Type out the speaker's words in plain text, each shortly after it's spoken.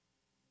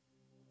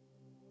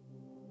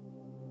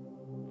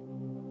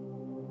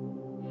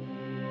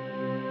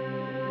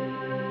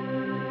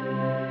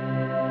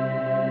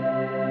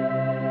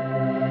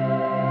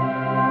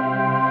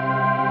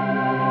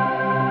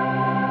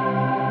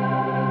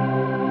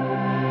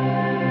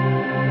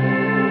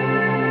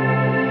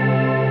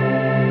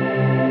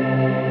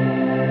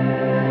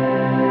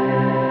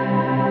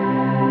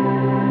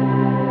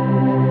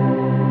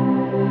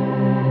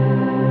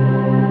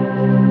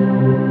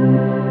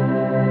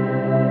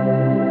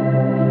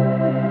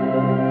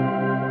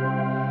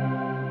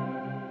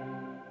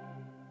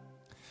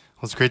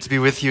Well, it's great to be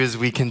with you as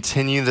we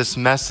continue this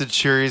message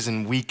series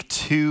in week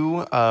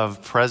 2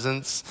 of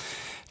Presence.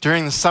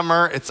 During the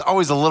summer, it's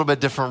always a little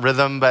bit different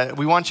rhythm, but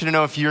we want you to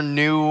know if you're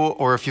new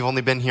or if you've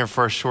only been here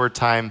for a short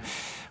time,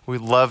 we'd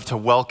love to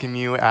welcome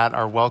you at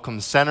our Welcome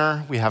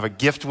Center. We have a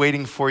gift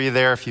waiting for you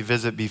there. If you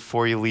visit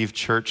before you leave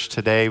church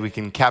today, we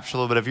can capture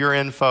a little bit of your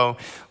info.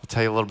 We'll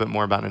tell you a little bit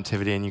more about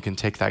Nativity, and you can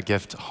take that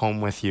gift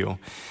home with you.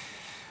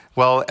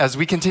 Well, as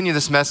we continue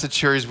this message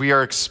series, we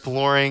are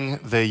exploring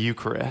the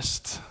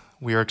Eucharist.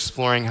 We are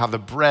exploring how the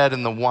bread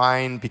and the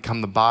wine become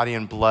the body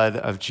and blood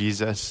of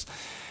Jesus.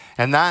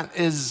 And that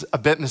is a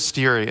bit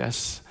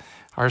mysterious.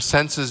 Our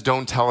senses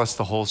don't tell us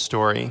the whole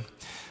story.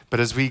 But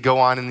as we go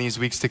on in these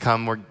weeks to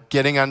come, we're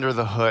getting under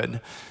the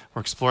hood.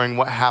 We're exploring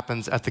what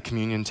happens at the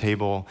communion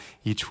table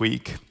each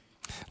week.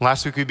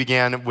 Last week we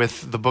began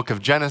with the book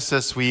of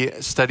Genesis. We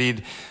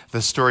studied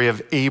the story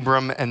of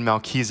Abram and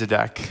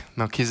Melchizedek.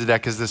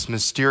 Melchizedek is this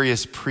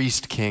mysterious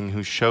priest king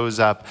who shows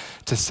up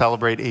to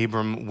celebrate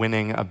Abram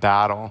winning a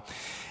battle.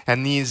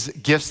 And these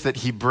gifts that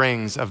he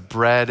brings of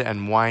bread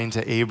and wine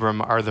to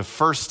Abram are the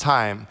first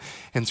time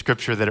in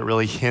Scripture that it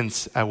really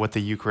hints at what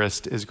the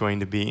Eucharist is going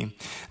to be.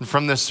 And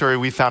from this story,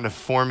 we found a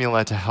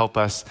formula to help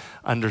us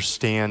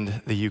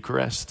understand the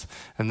Eucharist.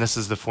 And this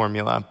is the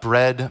formula: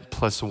 bread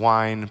plus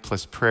wine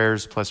plus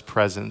prayers plus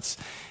presence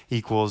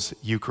equals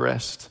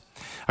Eucharist.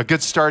 A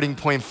good starting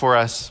point for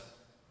us.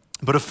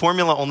 But a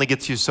formula only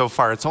gets you so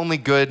far. It's only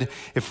good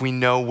if we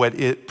know what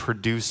it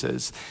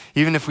produces.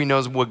 Even if we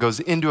know what goes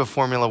into a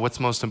formula, what's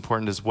most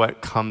important is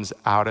what comes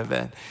out of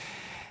it.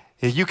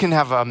 You can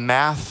have a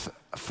math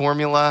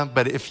formula,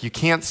 but if you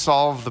can't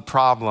solve the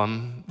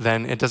problem,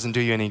 then it doesn't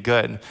do you any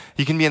good.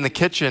 You can be in the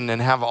kitchen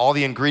and have all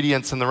the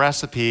ingredients in the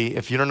recipe.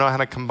 If you don't know how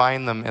to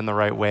combine them in the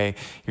right way,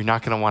 you're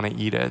not going to want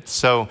to eat it.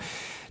 So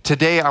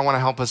today I want to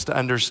help us to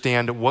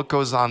understand what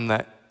goes on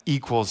the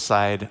equal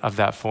side of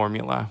that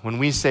formula. When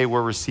we say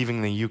we're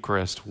receiving the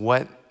Eucharist,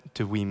 what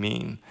do we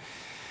mean?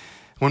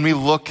 When we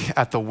look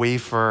at the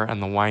wafer and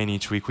the wine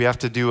each week, we have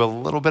to do a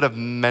little bit of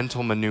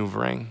mental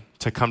maneuvering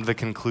to come to the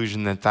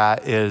conclusion that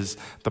that is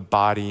the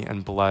body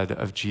and blood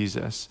of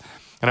Jesus.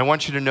 And I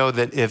want you to know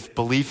that if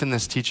belief in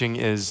this teaching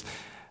is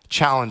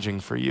challenging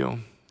for you,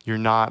 you're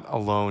not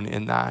alone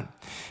in that.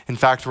 In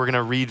fact, we're going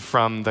to read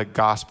from the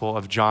Gospel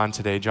of John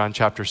today, John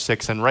chapter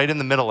 6, and right in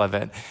the middle of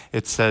it,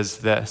 it says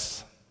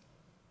this: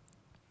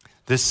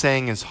 "This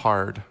saying is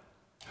hard.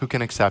 Who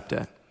can accept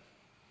it?"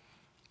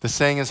 The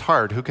saying is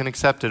hard. Who can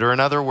accept it? Or in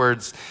other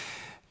words,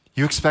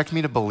 you expect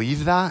me to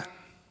believe that?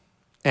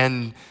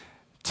 And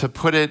to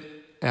put it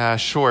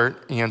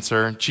short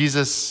answer,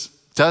 Jesus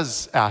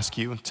does ask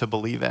you to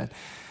believe it.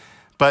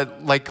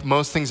 But like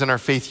most things in our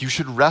faith, you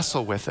should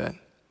wrestle with it.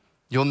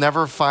 You'll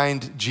never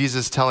find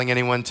Jesus telling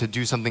anyone to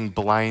do something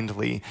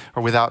blindly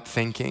or without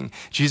thinking.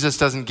 Jesus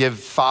doesn't give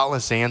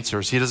thoughtless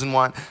answers. He doesn't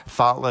want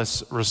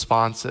thoughtless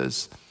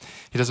responses.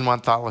 He doesn't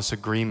want thoughtless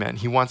agreement.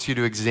 He wants you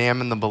to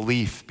examine the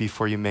belief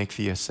before you make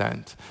the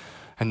ascent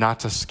and not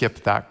to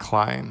skip that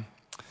climb.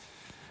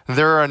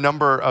 There are a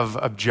number of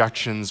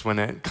objections when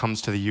it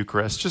comes to the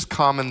Eucharist, just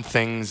common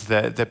things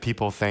that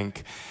people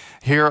think.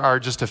 Here are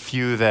just a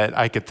few that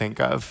I could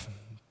think of.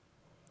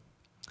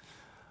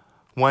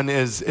 One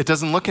is, it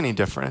doesn't look any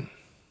different.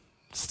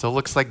 It still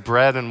looks like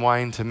bread and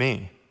wine to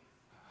me.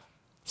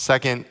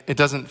 Second, it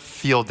doesn't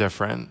feel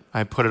different.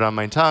 I put it on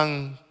my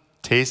tongue,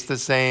 tastes the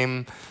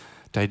same,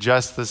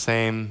 digest the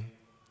same.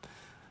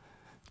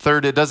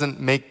 Third, it doesn't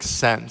make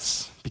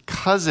sense.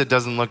 Because it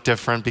doesn't look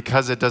different,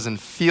 because it doesn't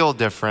feel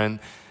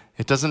different,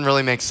 it doesn't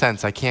really make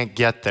sense. I can't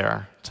get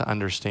there to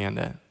understand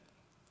it.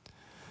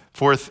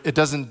 Fourth, it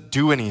doesn't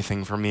do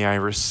anything for me. I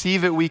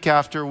receive it week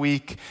after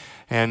week,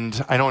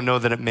 and I don't know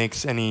that it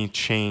makes any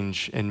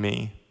change in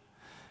me.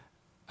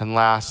 And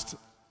last,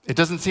 it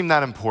doesn't seem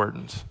that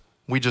important.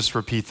 We just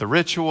repeat the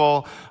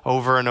ritual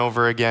over and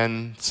over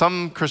again.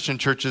 Some Christian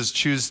churches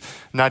choose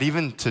not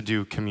even to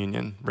do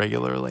communion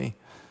regularly.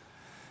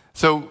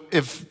 So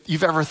if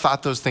you've ever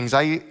thought those things,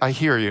 I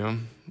hear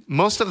you.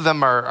 Most of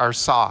them are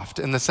soft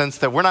in the sense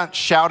that we're not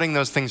shouting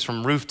those things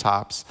from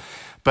rooftops,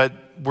 but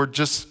we're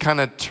just kind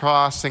of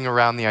tossing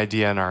around the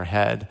idea in our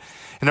head.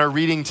 In our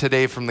reading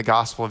today from the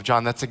Gospel of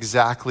John, that's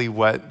exactly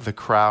what the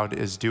crowd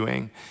is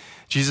doing.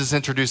 Jesus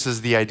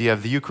introduces the idea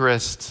of the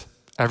Eucharist.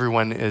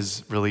 Everyone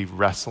is really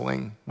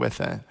wrestling with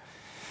it.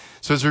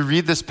 So as we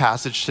read this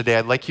passage today,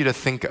 I'd like you to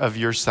think of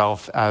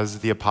yourself as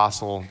the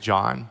Apostle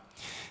John.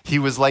 He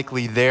was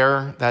likely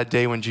there that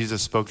day when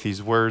Jesus spoke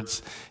these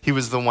words. He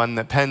was the one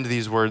that penned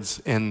these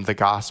words in the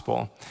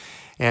gospel.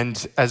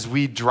 And as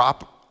we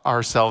drop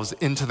ourselves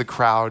into the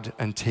crowd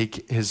and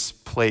take his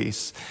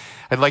place,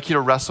 I'd like you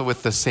to wrestle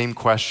with the same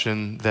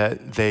question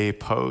that they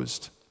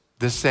posed.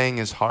 This saying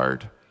is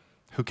hard.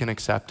 Who can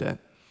accept it?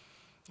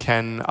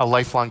 Can a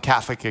lifelong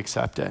Catholic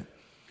accept it?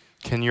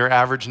 Can your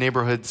average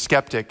neighborhood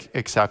skeptic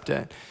accept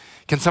it?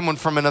 Can someone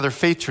from another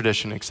faith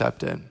tradition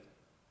accept it?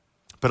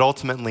 But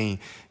ultimately,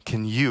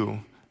 can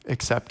you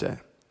accept it?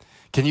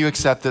 Can you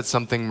accept that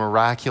something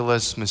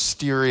miraculous,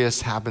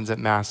 mysterious happens at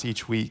Mass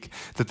each week?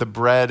 That the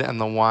bread and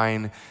the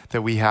wine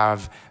that we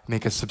have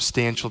make a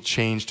substantial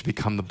change to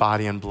become the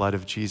body and blood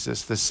of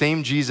Jesus. The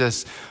same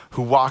Jesus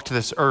who walked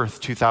this earth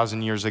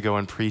 2,000 years ago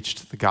and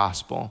preached the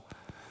gospel.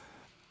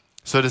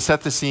 So to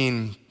set the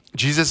scene,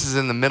 Jesus is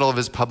in the middle of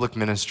his public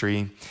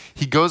ministry.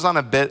 He goes on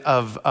a bit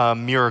of a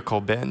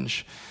miracle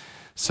binge.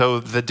 So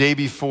the day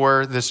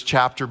before, this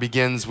chapter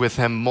begins with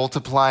him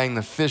multiplying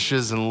the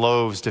fishes and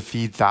loaves to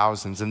feed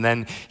thousands. And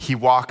then he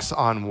walks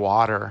on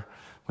water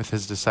with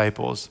his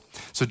disciples.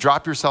 So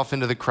drop yourself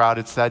into the crowd.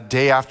 It's that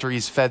day after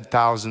he's fed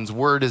thousands.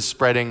 Word is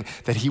spreading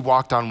that he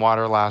walked on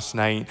water last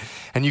night.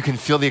 And you can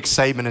feel the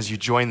excitement as you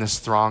join this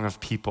throng of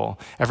people.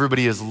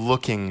 Everybody is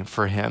looking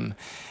for him.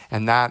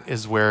 And that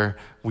is where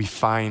we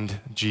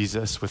find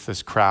Jesus with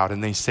this crowd.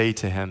 And they say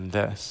to him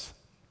this: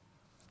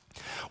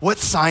 "What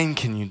sign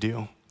can you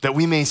do that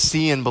we may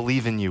see and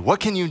believe in you? What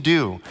can you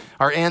do?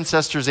 Our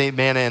ancestors ate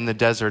manna in the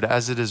desert,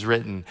 as it is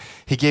written.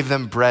 He gave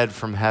them bread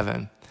from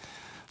heaven."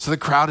 So the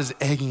crowd is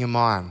egging him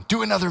on.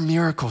 Do another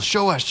miracle.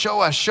 Show us,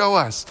 show us, show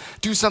us.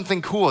 Do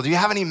something cool. Do you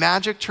have any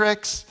magic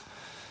tricks?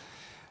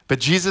 But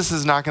Jesus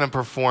is not going to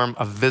perform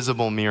a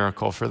visible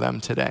miracle for them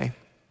today.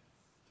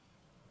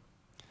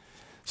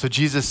 So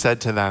Jesus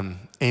said to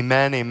them,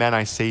 "Amen, amen,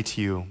 I say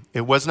to you,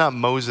 it was not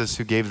Moses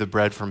who gave the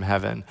bread from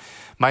heaven.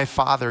 My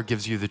Father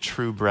gives you the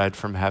true bread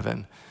from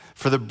heaven.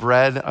 For the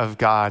bread of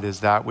God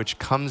is that which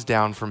comes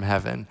down from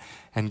heaven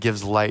and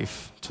gives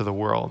life to the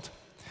world."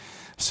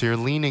 So you're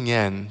leaning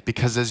in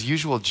because, as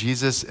usual,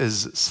 Jesus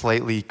is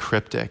slightly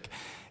cryptic.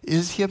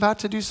 Is he about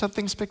to do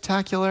something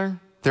spectacular?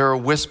 There are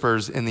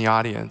whispers in the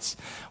audience.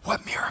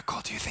 What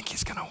miracle do you think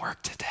he's going to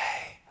work today?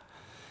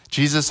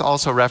 Jesus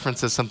also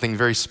references something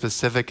very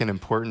specific and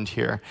important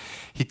here.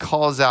 He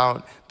calls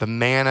out the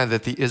manna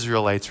that the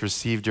Israelites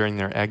received during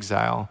their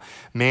exile.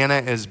 Manna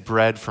is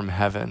bread from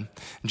heaven.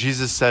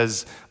 Jesus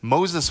says,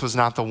 Moses was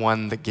not the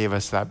one that gave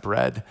us that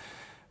bread,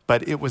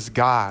 but it was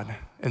God.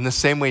 In the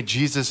same way,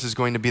 Jesus is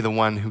going to be the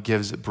one who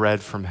gives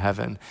bread from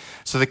heaven.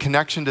 So the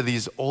connection to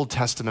these Old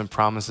Testament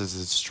promises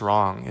is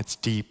strong, it's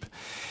deep.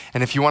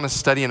 And if you want to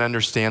study and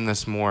understand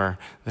this more,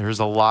 there's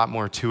a lot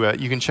more to it.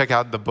 You can check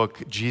out the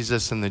book,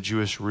 Jesus and the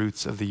Jewish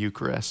Roots of the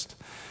Eucharist.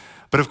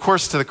 But of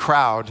course, to the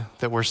crowd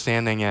that we're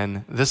standing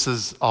in, this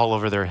is all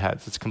over their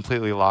heads. It's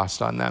completely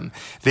lost on them.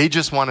 They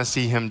just want to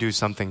see him do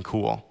something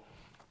cool.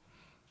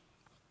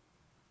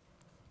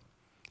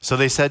 So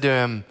they said to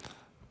him,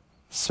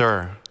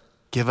 "Sir,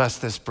 give us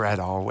this bread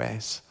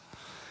always."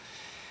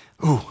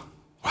 Ooh,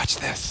 watch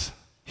this.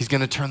 He's going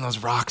to turn those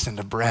rocks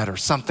into bread or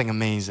something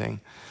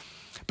amazing.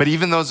 But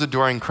even those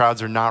adoring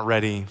crowds are not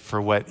ready for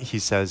what he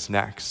says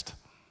next.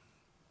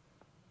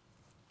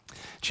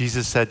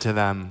 Jesus said to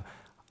them,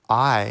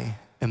 "I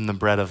am the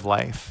bread of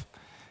life.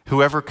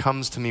 Whoever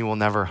comes to me will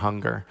never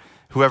hunger.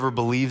 Whoever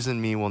believes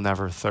in me will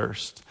never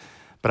thirst.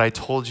 But I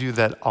told you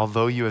that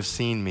although you have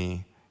seen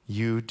me,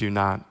 you do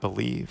not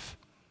believe."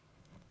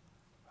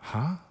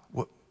 Huh?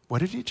 What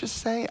did he just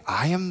say?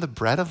 I am the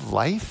bread of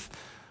life?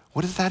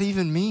 What does that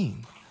even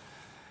mean?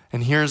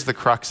 And here's the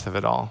crux of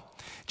it all.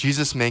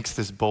 Jesus makes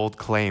this bold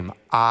claim,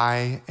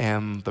 "I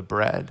am the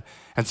bread."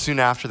 And soon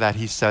after that,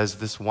 he says,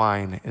 "This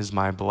wine is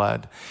my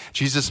blood."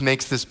 Jesus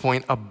makes this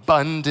point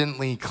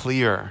abundantly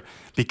clear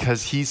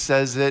because he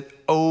says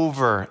it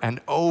over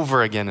and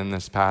over again in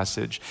this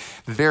passage,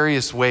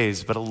 various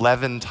ways, but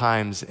 11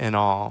 times in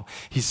all.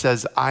 He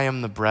says, "I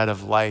am the bread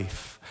of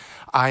life.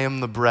 I am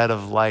the bread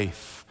of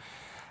life.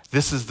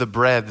 This is the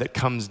bread that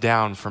comes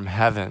down from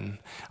heaven.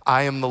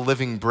 I am the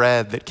living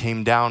bread that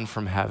came down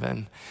from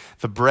heaven.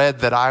 The bread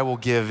that I will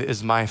give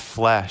is my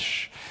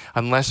flesh.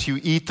 Unless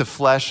you eat the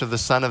flesh of the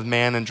Son of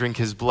Man and drink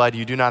his blood,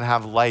 you do not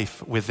have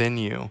life within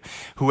you.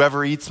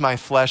 Whoever eats my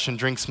flesh and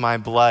drinks my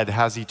blood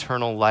has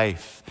eternal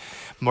life.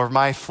 For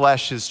my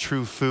flesh is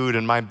true food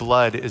and my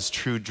blood is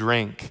true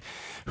drink.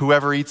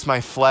 Whoever eats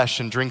my flesh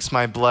and drinks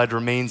my blood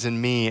remains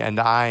in me and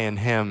I in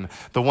him.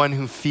 The one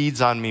who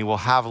feeds on me will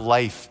have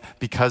life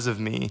because of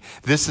me.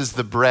 This is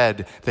the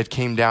bread that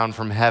came down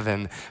from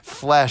heaven.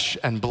 Flesh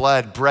and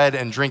blood, bread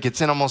and drink.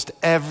 It's in almost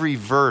every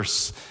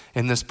verse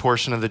in this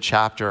portion of the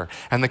chapter.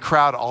 And the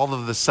crowd all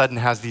of a sudden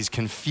has these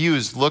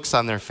confused looks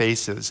on their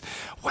faces.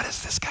 What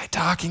is this guy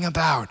talking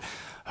about?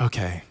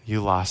 Okay, you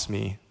lost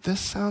me.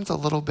 This sounds a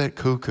little bit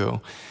cuckoo.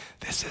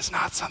 This is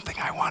not something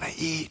I want to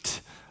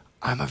eat.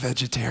 I'm a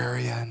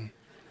vegetarian.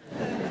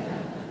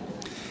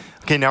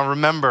 Okay, now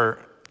remember,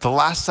 the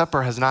Last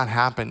Supper has not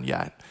happened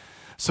yet.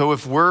 So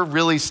if we're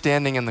really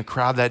standing in the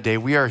crowd that day,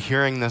 we are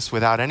hearing this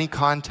without any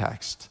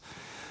context.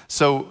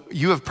 So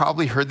you have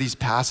probably heard these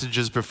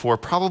passages before,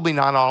 probably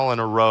not all in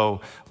a row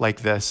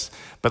like this,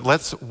 but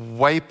let's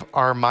wipe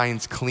our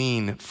minds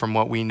clean from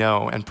what we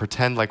know and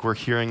pretend like we're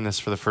hearing this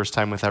for the first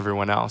time with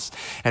everyone else.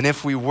 And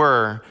if we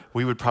were,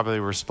 we would probably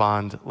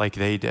respond like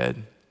they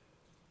did.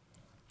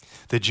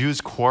 The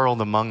Jews quarreled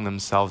among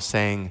themselves,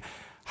 saying,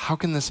 "How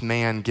can this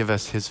man give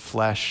us his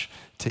flesh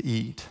to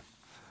eat?"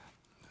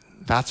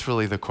 That's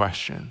really the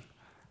question.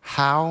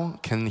 How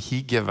can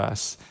he give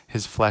us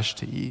his flesh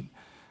to eat?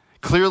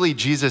 Clearly,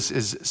 Jesus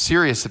is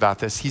serious about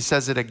this. He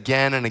says it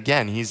again and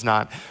again. He's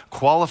not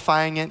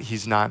qualifying it.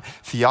 He's not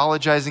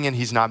theologizing it.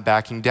 He's not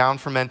backing down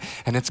from it.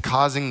 And it's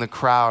causing the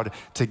crowd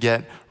to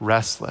get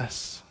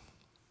restless.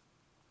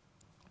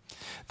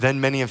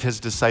 Then many of his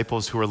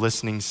disciples who were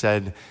listening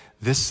said,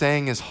 "This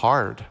saying is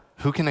hard.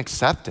 Who can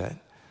accept it?"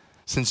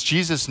 Since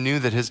Jesus knew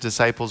that his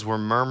disciples were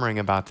murmuring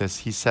about this,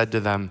 he said to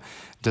them,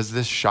 "Does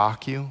this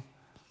shock you?"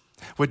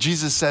 What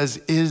Jesus says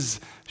is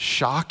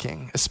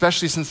shocking,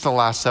 especially since the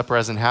Last Supper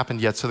hasn't happened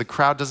yet, so the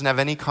crowd doesn't have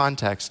any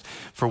context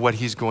for what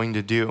he's going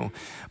to do.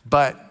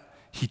 But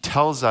he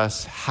tells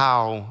us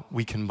how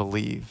we can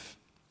believe.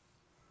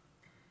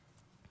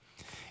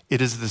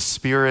 It is the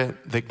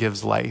Spirit that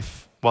gives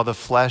life, while the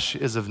flesh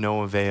is of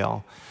no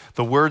avail.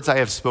 The words I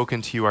have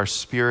spoken to you are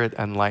spirit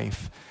and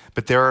life,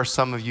 but there are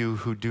some of you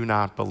who do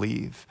not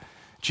believe.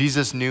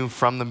 Jesus knew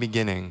from the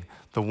beginning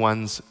the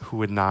ones who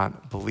would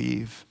not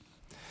believe.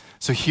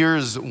 So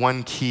here's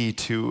one key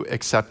to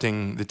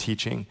accepting the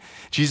teaching.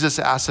 Jesus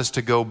asks us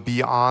to go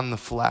beyond the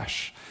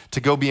flesh, to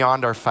go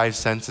beyond our five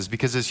senses,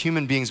 because as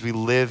human beings, we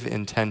live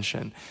in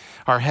tension.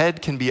 Our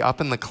head can be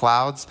up in the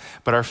clouds,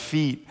 but our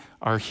feet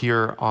are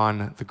here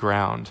on the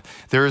ground.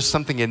 There is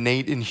something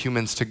innate in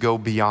humans to go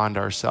beyond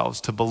ourselves,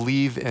 to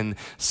believe in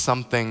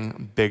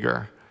something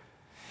bigger.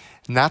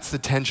 And that's the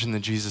tension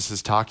that Jesus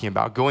is talking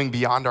about, going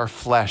beyond our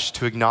flesh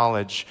to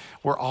acknowledge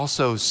we're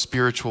also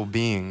spiritual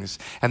beings.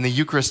 And the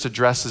Eucharist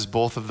addresses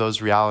both of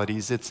those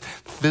realities. It's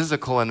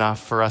physical enough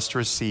for us to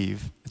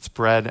receive. It's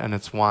bread and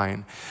it's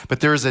wine.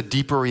 But there is a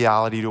deeper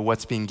reality to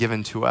what's being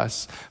given to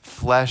us: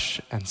 flesh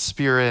and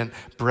spirit,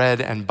 bread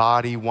and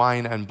body,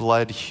 wine and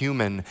blood,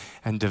 human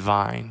and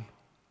divine.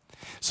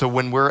 So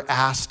when we're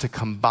asked to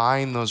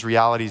combine those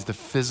realities, the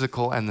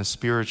physical and the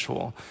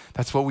spiritual,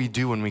 that's what we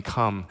do when we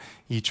come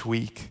each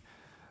week.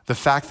 The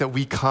fact that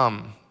we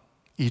come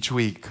each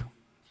week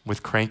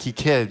with cranky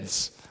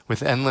kids,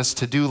 with endless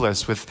to-do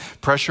lists, with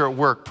pressure at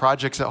work,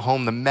 projects at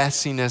home, the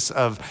messiness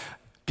of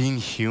being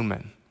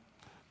human,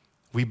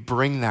 we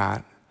bring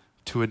that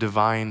to a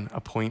divine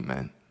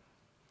appointment.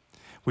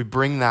 We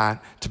bring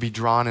that to be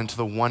drawn into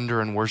the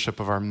wonder and worship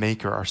of our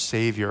Maker, our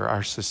Savior,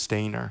 our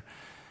Sustainer.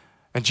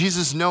 And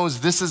Jesus knows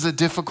this is a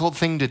difficult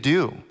thing to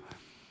do,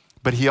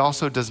 but he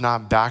also does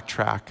not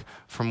backtrack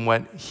from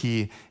what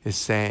he is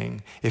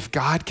saying. If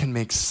God can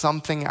make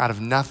something out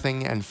of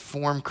nothing and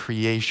form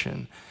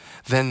creation,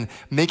 then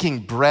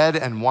making bread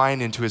and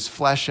wine into his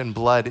flesh and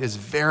blood is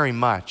very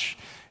much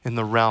in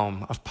the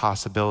realm of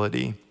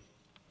possibility.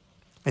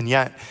 And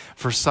yet,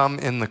 for some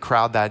in the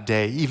crowd that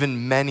day,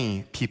 even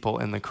many people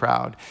in the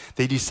crowd,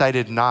 they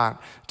decided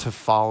not to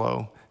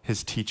follow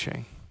his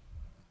teaching.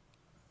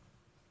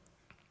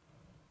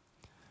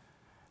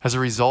 As a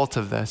result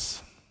of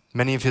this,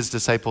 many of his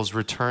disciples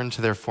returned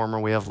to their former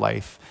way of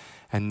life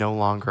and no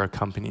longer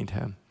accompanied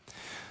him.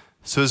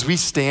 So as we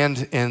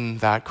stand in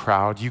that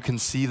crowd, you can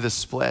see the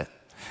split.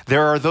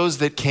 There are those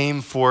that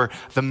came for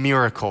the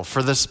miracle,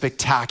 for the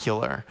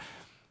spectacular,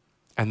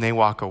 and they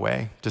walk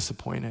away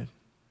disappointed.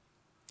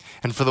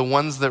 And for the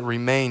ones that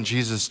remain,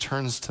 Jesus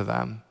turns to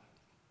them.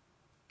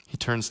 He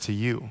turns to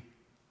you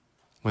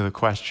with a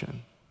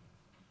question.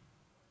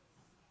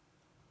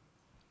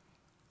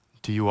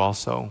 Do you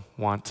also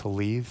want to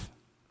leave?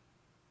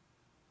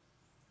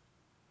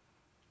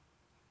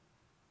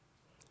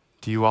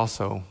 Do you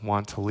also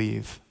want to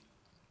leave?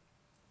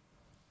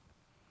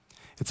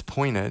 It's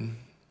pointed.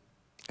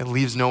 It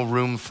leaves no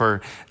room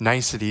for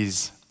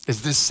niceties.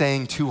 Is this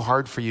saying too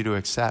hard for you to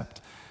accept?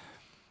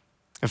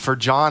 And for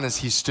John, as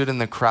he stood in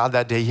the crowd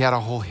that day, he had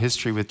a whole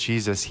history with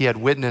Jesus. He had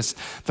witnessed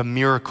the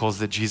miracles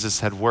that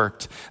Jesus had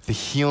worked, the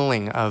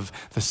healing of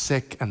the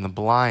sick and the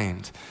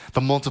blind,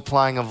 the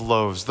multiplying of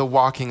loaves, the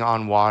walking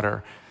on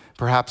water.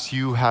 Perhaps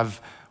you have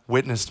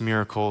witnessed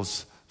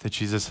miracles that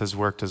Jesus has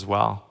worked as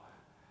well.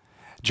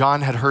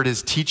 John had heard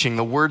his teaching,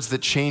 the words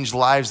that change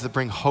lives, that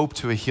bring hope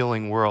to a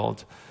healing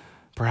world.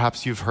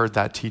 Perhaps you've heard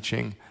that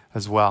teaching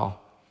as well.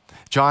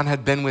 John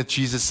had been with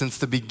Jesus since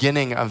the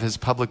beginning of his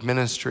public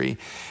ministry.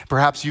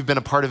 Perhaps you've been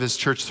a part of his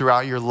church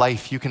throughout your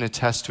life. You can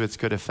attest to its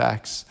good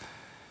effects.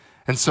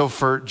 And so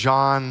for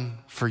John,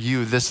 for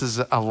you, this is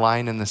a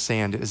line in the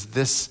sand. Is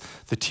this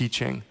the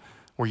teaching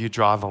where you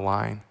draw the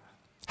line?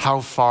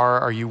 How far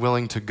are you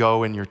willing to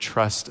go in your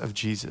trust of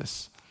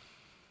Jesus?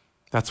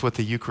 That's what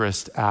the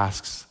Eucharist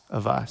asks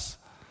of us.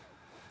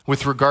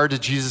 With regard to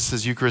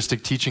Jesus'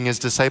 Eucharistic teaching, his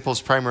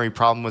disciples' primary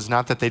problem was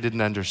not that they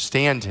didn't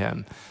understand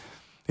him.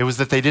 It was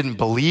that they didn't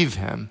believe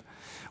him.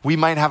 We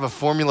might have a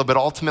formula, but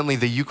ultimately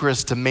the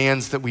Eucharist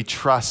demands that we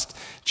trust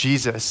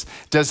Jesus.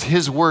 Does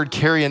his word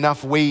carry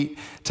enough weight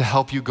to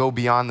help you go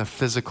beyond the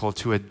physical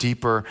to a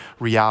deeper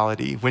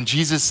reality? When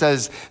Jesus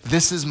says,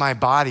 "This is my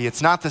body,"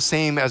 it's not the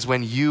same as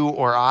when you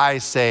or I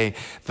say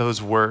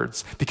those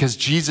words, because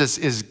Jesus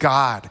is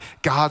God.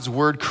 God's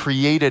word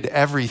created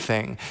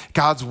everything.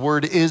 God's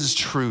word is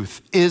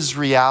truth, is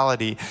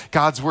reality.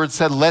 God's word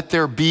said, "Let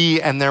there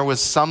be," and there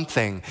was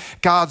something.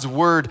 God's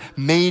word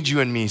made you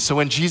and me. So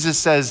when Jesus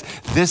says,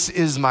 "This this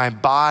is my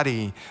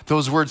body,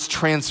 those words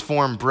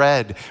transform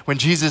bread. When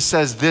Jesus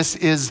says, this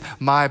is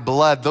my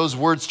blood, those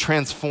words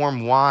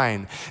transform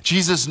wine.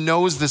 Jesus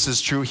knows this is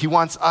true. He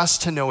wants us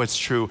to know it's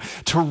true,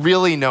 to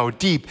really know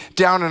deep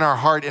down in our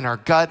heart, in our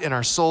gut, in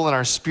our soul, in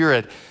our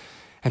spirit.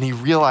 And he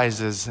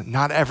realizes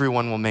not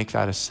everyone will make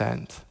that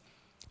ascent,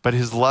 but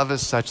his love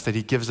is such that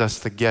he gives us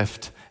the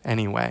gift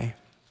anyway.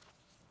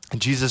 And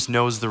Jesus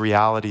knows the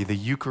reality. The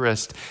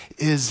Eucharist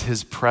is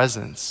his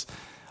presence.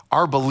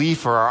 Our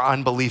belief or our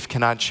unbelief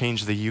cannot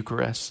change the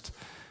Eucharist,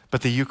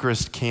 but the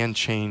Eucharist can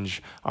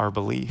change our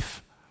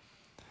belief.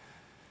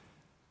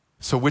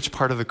 So which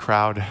part of the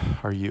crowd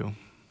are you?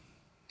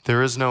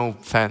 There is no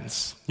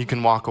fence. You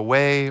can walk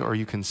away or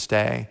you can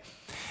stay.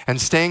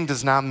 And staying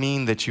does not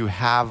mean that you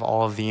have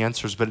all of the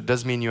answers, but it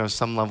does mean you have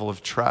some level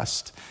of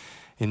trust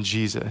in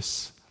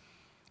Jesus.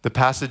 The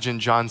passage in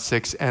John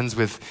 6 ends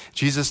with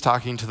Jesus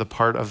talking to the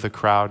part of the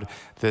crowd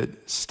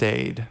that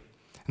stayed.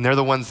 And they're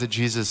the ones that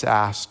Jesus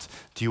asked,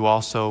 do you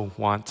also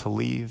want to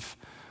leave?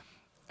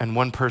 And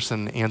one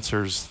person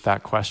answers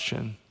that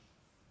question.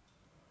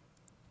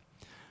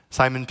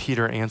 Simon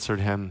Peter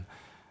answered him,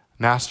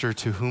 Master,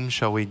 to whom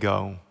shall we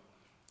go?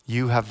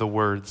 You have the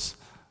words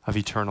of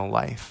eternal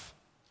life.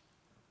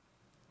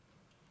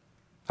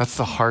 That's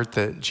the heart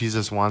that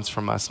Jesus wants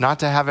from us. Not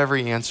to have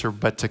every answer,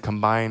 but to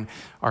combine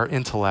our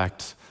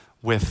intellect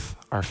with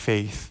our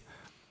faith.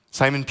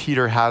 Simon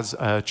Peter has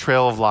a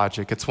trail of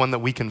logic. It's one that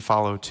we can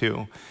follow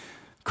too.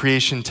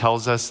 Creation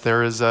tells us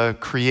there is a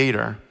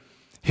creator.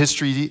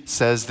 History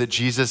says that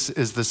Jesus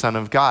is the Son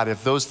of God.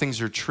 If those things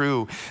are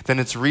true, then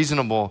it's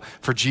reasonable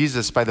for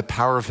Jesus, by the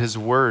power of his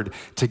word,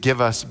 to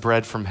give us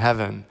bread from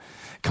heaven.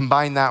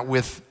 Combine that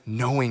with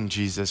knowing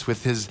Jesus,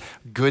 with his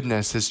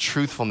goodness, his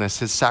truthfulness,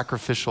 his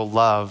sacrificial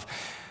love.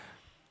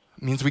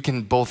 It means we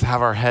can both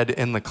have our head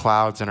in the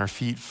clouds and our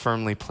feet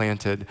firmly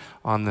planted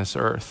on this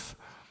earth.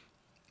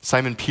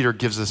 Simon Peter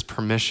gives us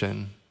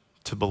permission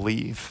to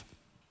believe.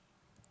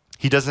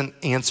 He doesn't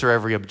answer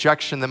every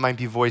objection that might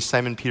be voiced.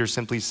 Simon Peter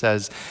simply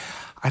says,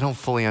 I don't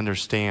fully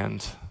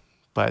understand,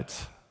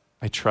 but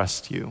I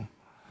trust you.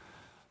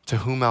 To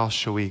whom else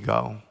shall we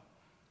go?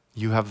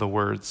 You have the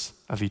words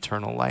of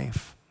eternal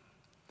life.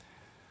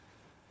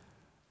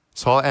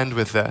 So I'll end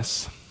with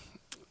this.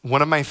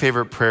 One of my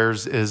favorite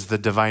prayers is the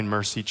Divine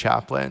Mercy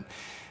Chaplet.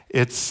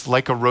 It's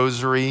like a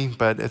rosary,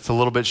 but it's a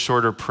little bit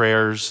shorter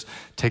prayers,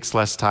 takes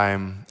less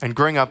time. And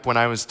growing up, when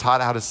I was taught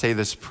how to say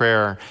this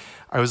prayer,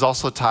 I was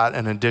also taught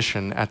an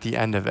addition at the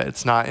end of it.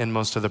 It's not in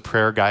most of the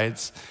prayer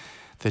guides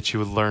that you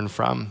would learn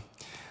from.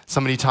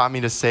 Somebody taught me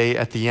to say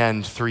at the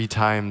end 3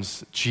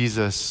 times,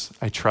 Jesus,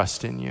 I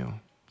trust in you.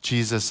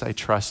 Jesus, I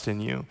trust in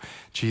you.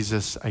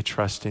 Jesus, I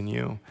trust in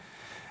you.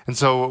 And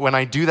so when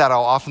I do that,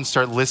 I'll often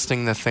start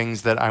listing the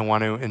things that I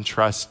want to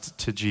entrust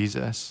to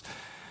Jesus.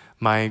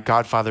 My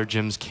godfather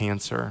Jim's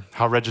cancer,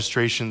 how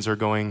registrations are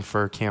going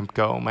for Camp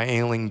Go, my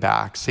ailing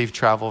back, safe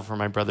travel for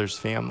my brother's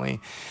family.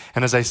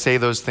 And as I say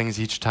those things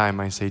each time,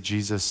 I say,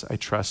 Jesus, I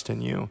trust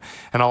in you.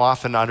 And I'll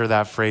often utter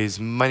that phrase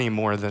many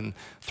more than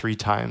 3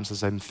 times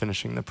as I'm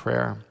finishing the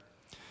prayer.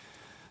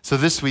 So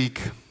this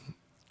week,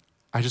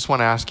 I just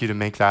want to ask you to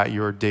make that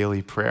your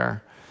daily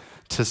prayer,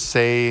 to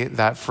say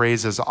that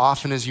phrase as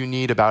often as you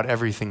need about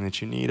everything that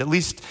you need. At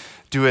least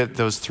do it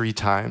those 3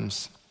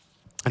 times.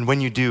 And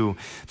when you do,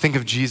 think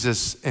of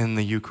Jesus in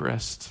the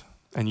Eucharist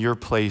and your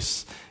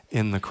place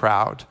in the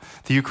crowd.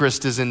 The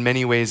Eucharist is in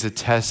many ways a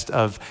test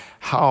of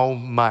how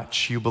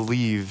much you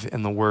believe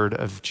in the word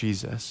of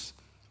Jesus.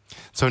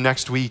 So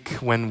next week,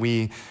 when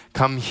we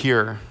come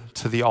here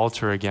to the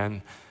altar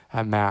again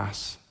at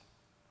Mass,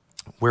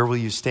 where will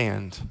you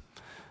stand?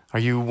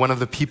 Are you one of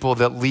the people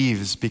that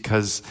leaves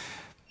because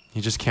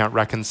you just can't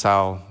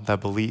reconcile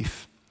that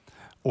belief?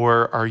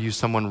 Or are you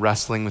someone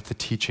wrestling with the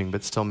teaching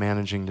but still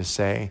managing to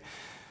say,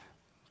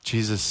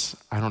 Jesus,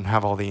 I don't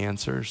have all the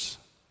answers,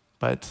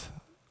 but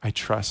I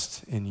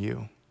trust in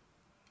you.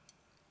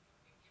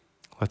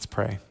 Let's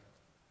pray.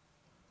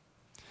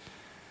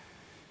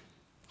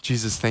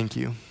 Jesus, thank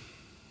you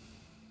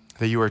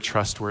that you are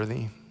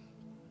trustworthy,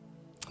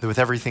 that with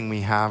everything we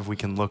have, we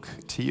can look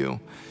to you,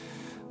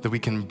 that we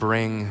can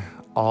bring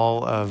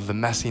all of the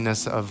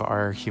messiness of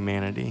our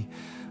humanity,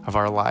 of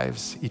our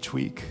lives each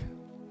week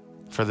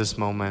for this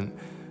moment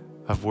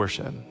of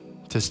worship.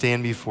 To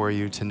stand before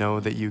you, to know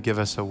that you give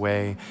us a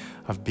way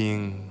of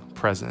being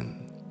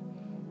present,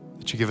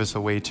 that you give us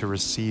a way to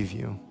receive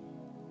you.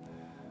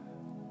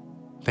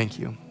 Thank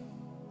you.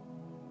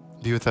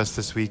 Be with us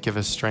this week. Give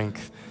us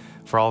strength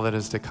for all that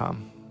is to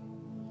come,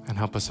 and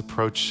help us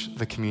approach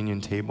the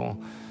communion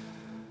table,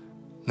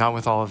 not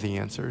with all of the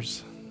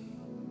answers,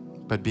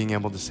 but being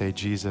able to say,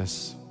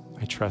 Jesus,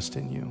 I trust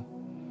in you.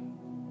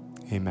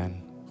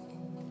 Amen.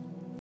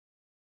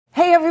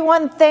 Hey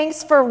everyone,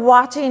 thanks for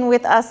watching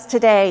with us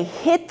today.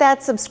 Hit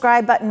that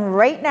subscribe button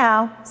right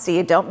now so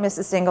you don't miss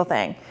a single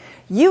thing.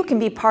 You can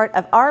be part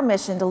of our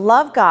mission to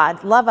love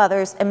God, love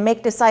others, and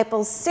make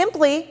disciples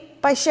simply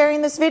by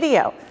sharing this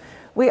video.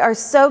 We are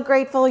so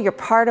grateful you're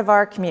part of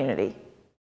our community.